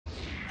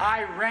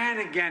I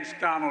ran against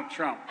Donald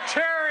Trump.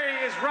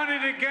 Terry is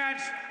running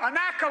against an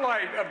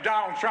acolyte of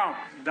Donald Trump.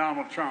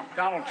 Donald Trump.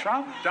 Donald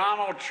Trump?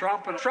 Donald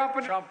Trump and Trump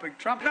and Trump and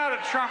Trump. Not a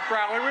Trump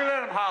rally. We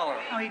let him holler.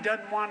 No, he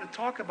doesn't want to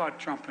talk about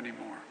Trump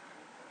anymore.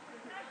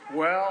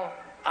 Well,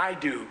 I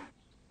do.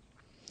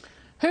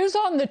 Who's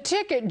on the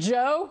ticket,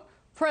 Joe?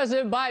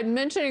 President Biden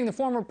mentioning the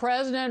former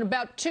president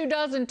about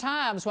 24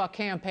 times while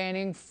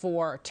campaigning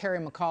for Terry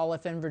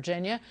McAuliffe in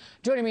Virginia.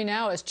 Joining me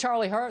now is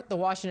Charlie Hurt, the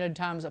Washington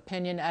Times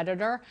opinion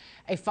editor,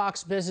 a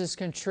Fox Business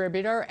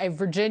contributor, a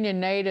Virginia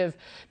native.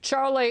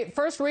 Charlie,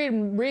 first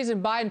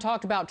reason Biden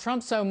talked about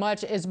Trump so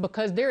much is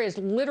because there is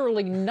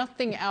literally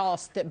nothing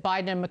else that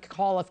Biden and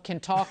McAuliffe can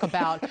talk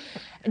about.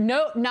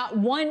 No, not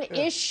one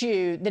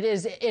issue that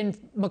is in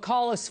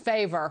McAuliffe's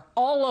favor.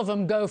 All of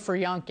them go for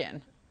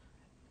Youngkin.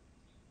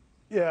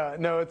 Yeah,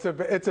 no, it's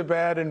a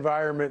bad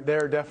environment.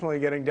 They're definitely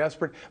getting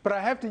desperate.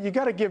 But you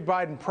got to give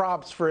Biden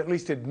props for at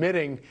least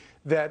admitting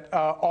that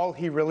all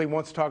he really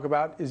wants to talk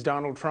about is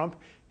Donald Trump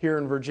here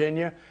in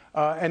Virginia.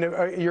 And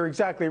you're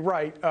exactly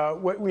right.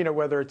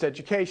 Whether it's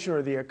education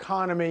or the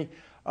economy,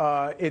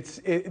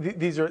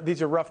 these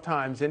are rough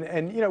times.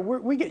 And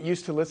we get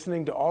used to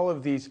listening to all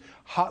of these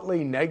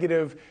hotly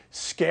negative,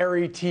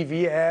 scary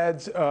TV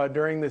ads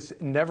during this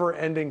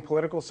never-ending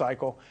political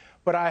cycle.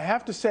 But I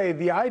have to say,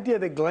 the idea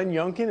that Glenn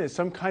Youngkin is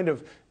some kind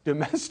of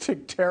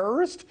domestic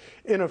terrorist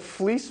in a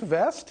fleece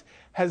vest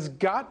has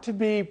got to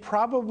be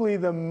probably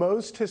the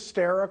most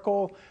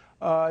hysterical,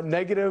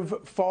 negative,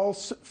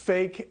 false,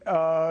 fake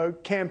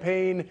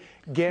campaign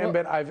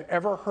gambit I've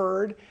ever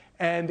heard.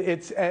 And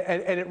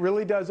it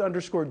really does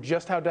underscore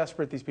just how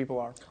desperate these people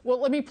are. Well,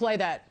 let me play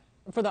that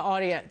for the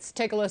audience.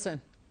 Take a listen.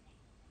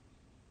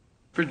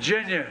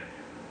 Virginia,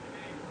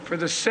 for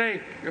the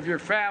sake of your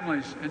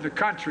families and the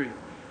country,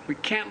 we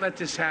can't let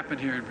this happen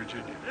here in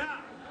Virginia.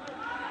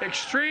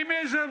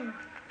 Extremism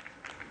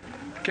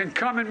can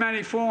come in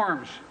many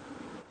forms.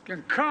 It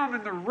can come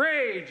in the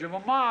rage of a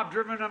mob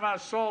driven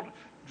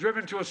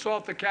to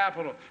assault the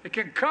Capitol. It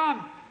can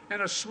come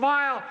in a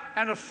smile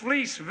and a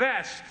fleece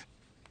vest.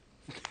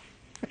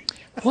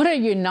 What a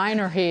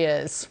uniter he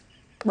is,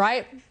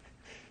 right?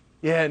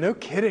 Yeah, no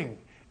kidding.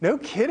 No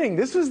kidding.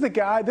 This was the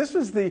guy, this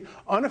was the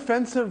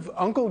unoffensive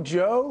Uncle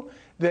Joe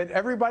that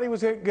everybody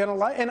was going to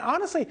like. And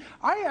honestly,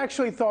 I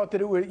actually thought that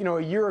it would,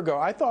 a year ago,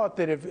 I thought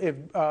that if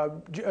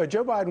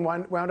Joe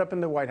Biden wound up in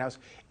the White House,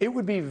 it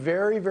would be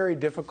very, very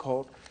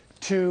difficult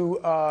to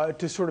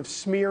sort of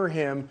smear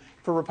him,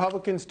 for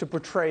Republicans to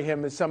portray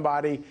him as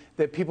somebody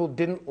that people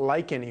didn't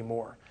like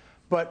anymore.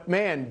 But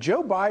man,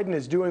 Joe Biden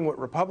is doing what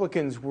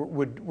Republicans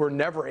were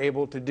never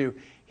able to do.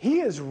 He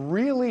has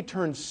really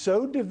turned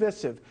so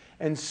divisive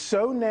and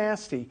so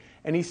nasty,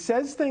 and he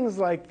says things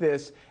like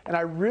this, and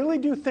I really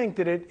do think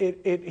that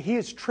he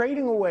is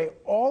trading away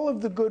all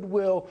of the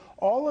goodwill,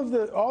 all of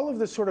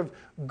the sort of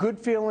good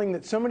feeling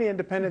that so many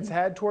independents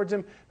had towards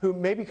him, who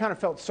maybe kind of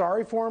felt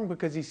sorry for him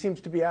because he seems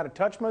to be out of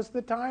touch most of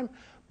the time.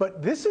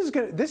 But this is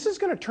going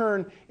to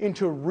turn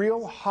into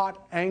real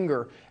hot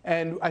anger,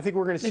 and I think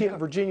we're going to see it in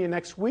Virginia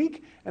next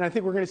week, and I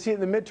think we're going to see it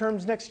in the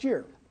midterms next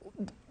year.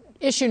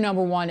 Issue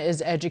number one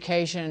is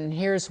education.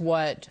 Here's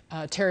what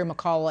Terry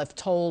McAuliffe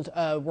told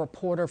a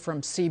reporter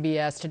from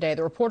CBS today.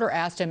 The reporter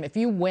asked him, if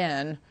you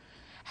win,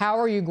 how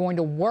are you going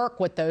to work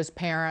with those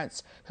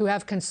parents who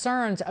have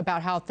concerns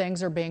about how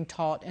things are being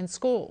taught in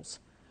schools?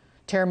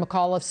 Terry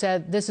McAuliffe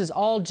said, this is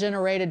all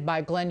generated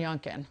by Glenn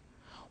Youngkin.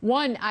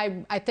 One,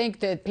 I think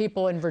that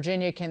people in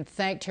Virginia can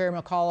thank Terry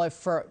McAuliffe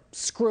for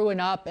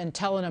screwing up and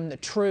telling them the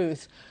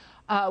truth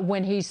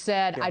when he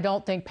said, I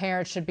don't think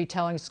parents should be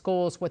telling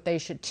schools what they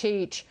should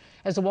teach.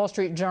 As the Wall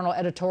Street Journal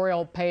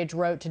editorial page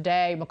wrote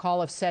today,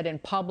 McAuliffe said in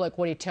public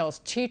what he tells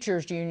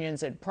teachers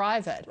unions in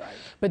private. Right.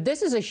 But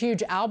this is a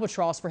huge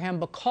albatross for him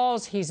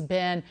because he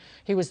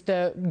was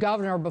the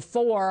governor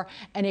before,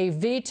 and he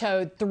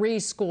vetoed 3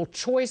 school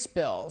choice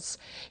bills.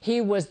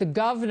 He was the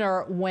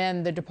governor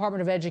when the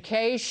Department of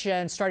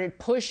Education started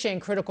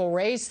pushing critical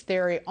race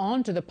theory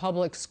onto the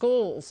public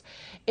schools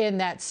in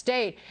that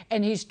state.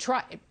 And he's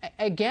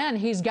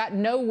got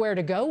nowhere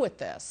to go with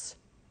this.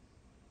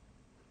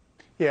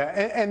 Yeah,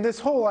 and this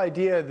whole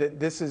idea that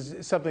this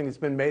is something that's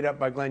been made up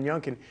by Glenn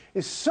Youngkin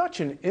is such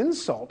an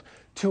insult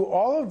to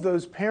all of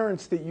those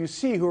parents that you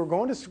see who are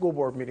going to school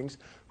board meetings,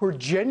 who are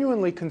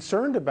genuinely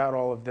concerned about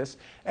all of this.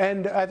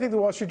 And I think the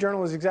Wall Street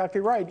Journal is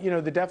exactly right.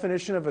 The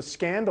definition of a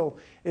scandal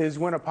is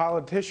when a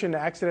politician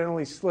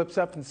accidentally slips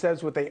up and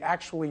says what they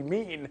actually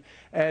mean.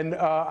 And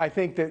I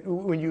think that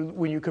when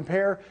you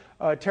compare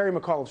Terry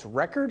McAuliffe's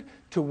record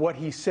to what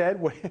he said,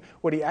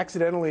 what he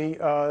accidentally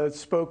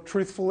spoke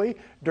truthfully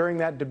during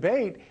that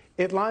debate,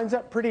 it lines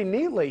up pretty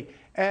neatly.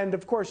 And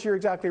of course, you're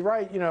exactly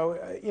right.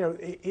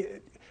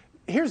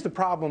 Here's the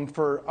problem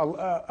for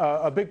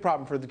a big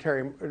problem for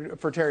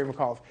Terry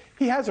McAuliffe.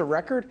 He has a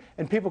record,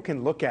 and people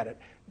can look at it.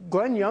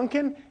 Glenn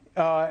Youngkin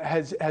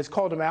has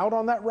called him out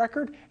on that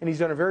record, and he's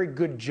done a very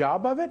good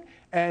job of it.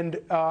 And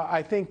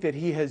I think that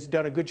he has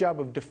done a good job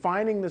of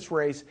defining this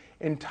race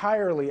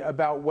entirely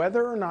about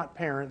whether or not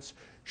parents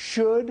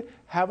should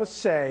have a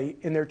say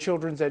in their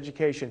children's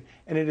education.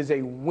 And it is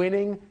a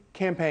winning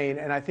campaign.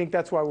 And I think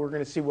that's why we're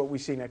going to see what we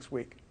see next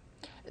week.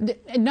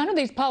 None of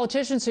these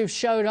politicians who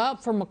showed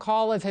up for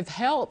McAuliffe have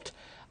helped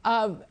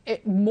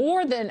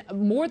more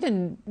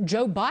than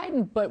Joe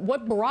Biden, but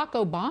what Barack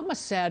Obama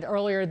said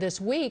earlier this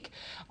week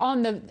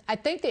on the, I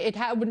think that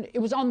it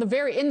was on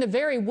in the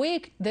very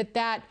week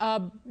that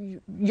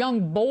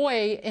young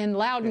boy in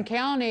Loudoun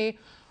County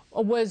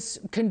was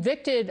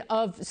convicted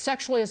of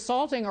sexually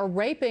assaulting or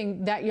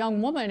raping that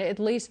young woman, at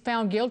least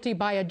found guilty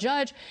by a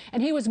judge,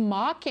 and he was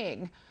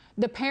mocking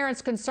the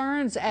parents'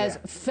 concerns as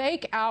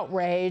fake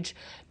outrage,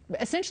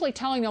 essentially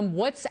telling them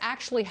what's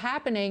actually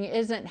happening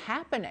isn't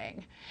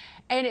happening.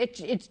 And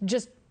it's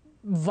just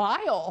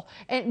vile.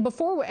 And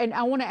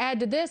I want to add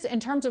to this, in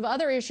terms of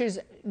other issues,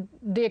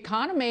 the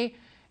economy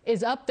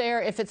is up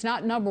there. If it's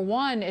not number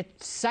one,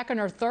 it's second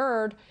or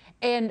third.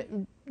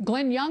 And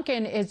Glenn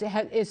Youngkin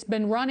has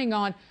been running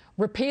on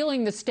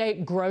repealing the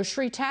state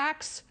grocery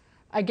tax.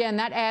 Again,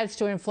 that adds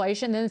to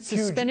inflation. Then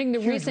suspending the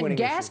recent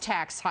gas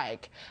tax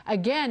hike.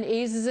 Again,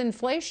 eases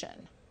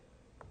inflation.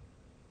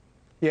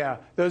 Yeah,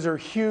 those are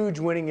huge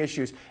winning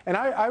issues. And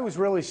I was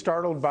really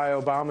startled by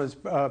Obama's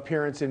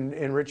appearance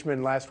in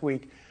Richmond last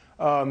week.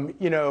 When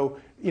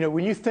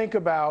you think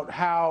about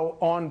how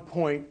on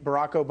point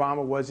Barack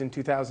Obama was in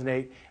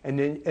 2008, and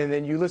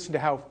then you listen to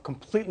how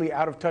completely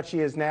out of touch he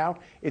is now,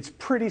 it's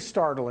pretty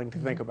startling to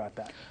think about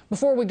that.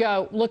 Before we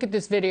go, look at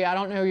this video. I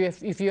don't know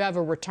if you have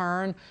a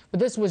return, but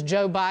this was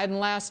Joe Biden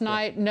last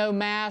night, no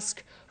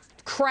mask,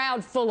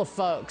 crowd full of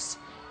folks.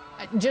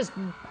 Just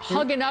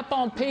hugging up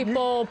on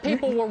people.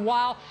 People were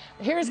wild.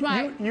 Here's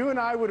my... You and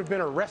I would have been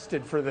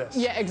arrested for this.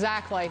 Yeah,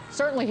 exactly.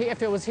 Certainly,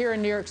 if it was here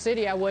in New York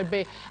City, I would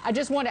be. I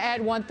just want to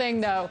add one thing,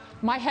 though.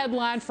 My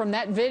headline from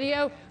that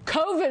video,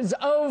 COVID's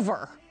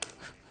over.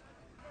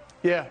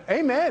 Yeah,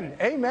 amen.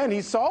 Amen.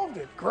 He solved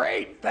it.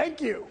 Great. Thank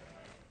you.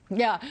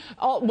 Yeah.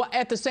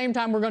 At the same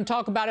time, we're going to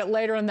talk about it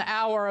later in the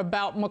hour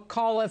about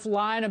McAuliffe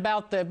lying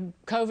about the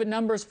COVID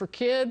numbers for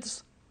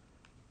kids.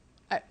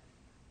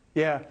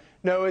 Yeah.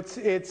 No, and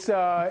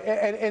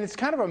it's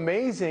kind of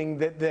amazing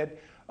that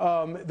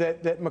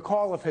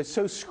McAuliffe has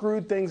so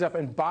screwed things up,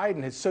 and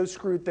Biden has so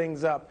screwed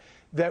things up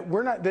that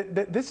we're not.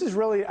 That this is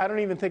really, I don't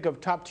even think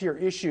of top tier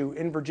issue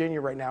in Virginia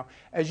right now.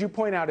 As you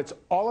point out, it's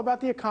all about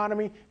the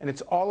economy and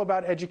it's all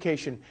about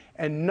education,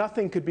 and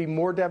nothing could be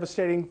more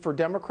devastating for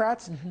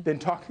Democrats than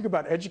talking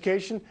about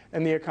education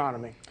and the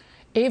economy.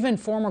 Even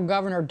former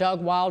Governor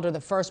Doug Wilder, the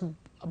first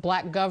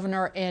black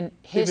governor in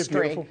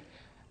history,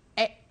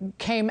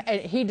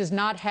 he does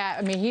not have,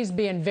 I mean, he's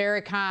being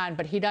very kind,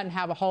 but he doesn't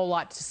have a whole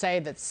lot to say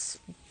that's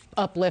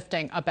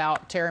uplifting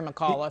about Terry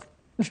McAuliffe.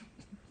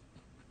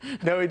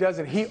 No, he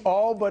doesn't. He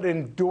all but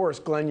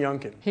endorsed Glenn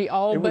Youngkin. He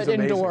all but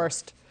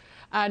endorsed.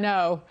 I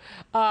know.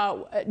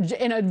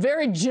 In a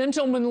very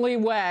gentlemanly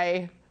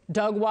way,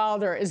 Doug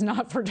Wilder is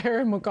not for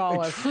Terry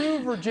McAuliffe. A true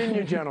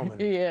Virginia gentleman.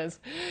 He is.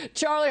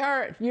 Charlie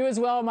Hurt, you as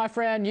well, my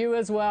friend. You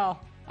as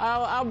well.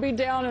 I'll be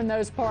down in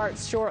those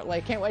parts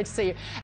shortly. Can't wait to see you.